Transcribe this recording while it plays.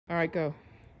All right, go.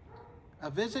 A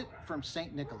visit from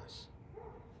St. Nicholas.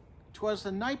 'Twas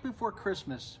the night before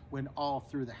Christmas when all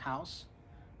through the house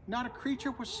not a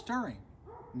creature was stirring,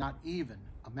 not even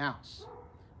a mouse.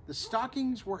 The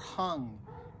stockings were hung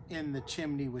in the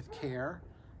chimney with care,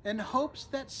 in hopes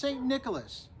that St.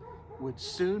 Nicholas would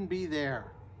soon be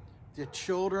there. The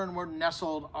children were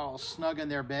nestled all snug in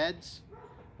their beds,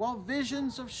 while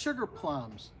visions of sugar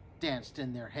plums danced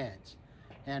in their heads.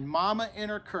 And Mama in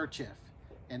her kerchief,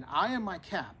 and I in my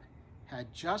cap,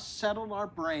 had just settled our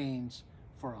brains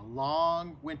for a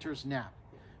long winter's nap,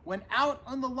 when out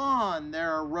on the lawn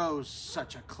there arose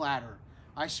such a clatter,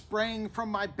 I sprang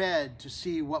from my bed to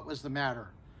see what was the matter.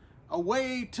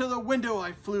 Away to the window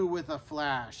I flew with a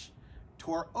flash,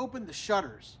 tore open the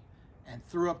shutters, and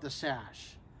threw up the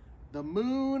sash. The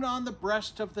moon on the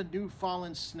breast of the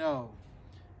new-fallen snow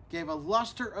gave a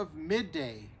luster of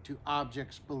midday to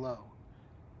objects below,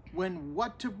 when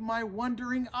what to my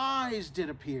wondering eyes did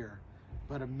appear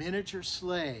but a miniature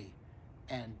sleigh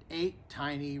and 8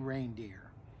 tiny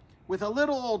reindeer. With a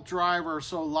little old driver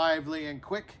so lively and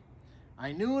quick,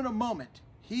 I knew in a moment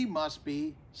he must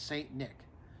be Saint Nick.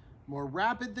 More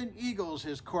rapid than eagles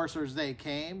his coursers they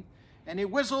came, and he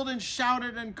whistled and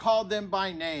shouted and called them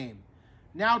by name.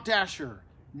 Now Dasher,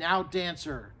 now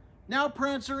Dancer, now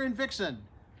Prancer and Vixen,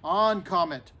 on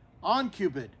Comet, on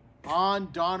Cupid,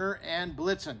 on Donner and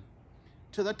Blitzen.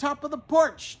 To the top of the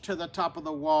porch, to the top of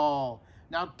the wall,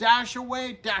 now dash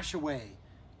away, dash away,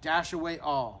 dash away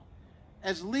all.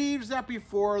 As leaves that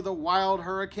before the wild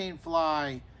hurricane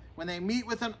fly, when they meet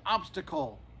with an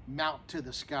obstacle, mount to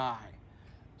the sky.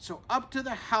 So up to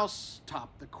the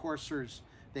housetop the coursers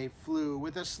they flew,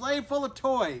 with a sleigh full of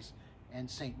toys, and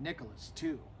St. Nicholas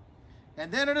too.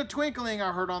 And then in a twinkling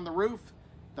I heard on the roof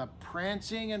the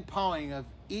prancing and pawing of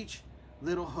each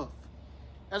little hoof.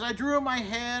 As I drew my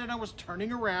head and I was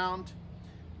turning around,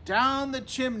 down the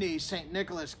chimney St.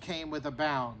 Nicholas came with a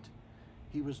bound.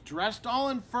 He was dressed all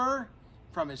in fur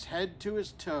from his head to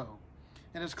his toe,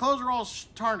 and his clothes were all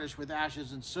tarnished with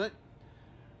ashes and soot.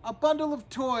 A bundle of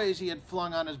toys he had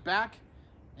flung on his back,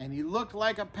 and he looked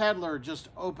like a peddler just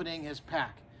opening his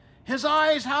pack. His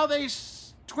eyes, how they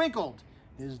twinkled,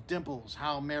 his dimples,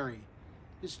 how merry.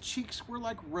 His cheeks were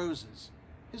like roses,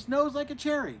 his nose like a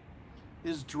cherry.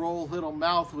 His droll little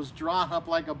mouth was drawn up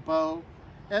like a bow,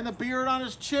 and the beard on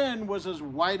his chin was as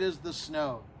white as the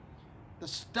snow. The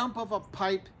stump of a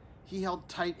pipe he held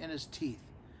tight in his teeth,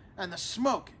 and the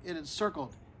smoke it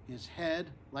encircled his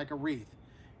head like a wreath.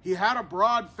 He had a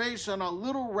broad face and a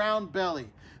little round belly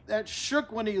that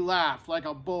shook when he laughed like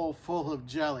a bowl full of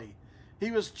jelly.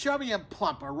 He was chubby and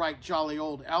plump, a right jolly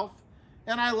old elf,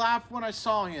 and I laughed when I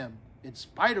saw him, in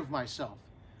spite of myself.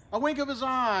 A wink of his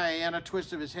eye and a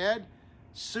twist of his head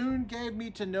soon gave me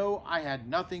to know I had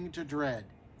nothing to dread.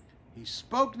 He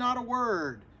spoke not a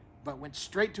word, but went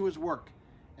straight to his work,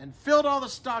 and filled all the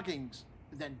stockings,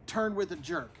 then turned with a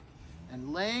jerk,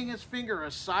 and laying his finger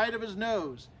aside of his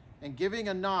nose, and giving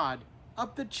a nod,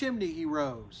 up the chimney he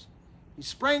rose. He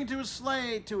sprang to his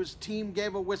sleigh, to his team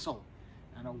gave a whistle,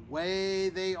 and away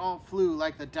they all flew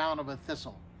like the down of a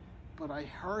thistle. But I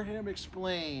heard him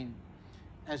explain,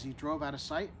 as he drove out of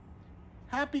sight,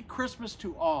 Happy Christmas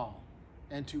to all,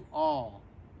 and to all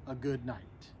a good night.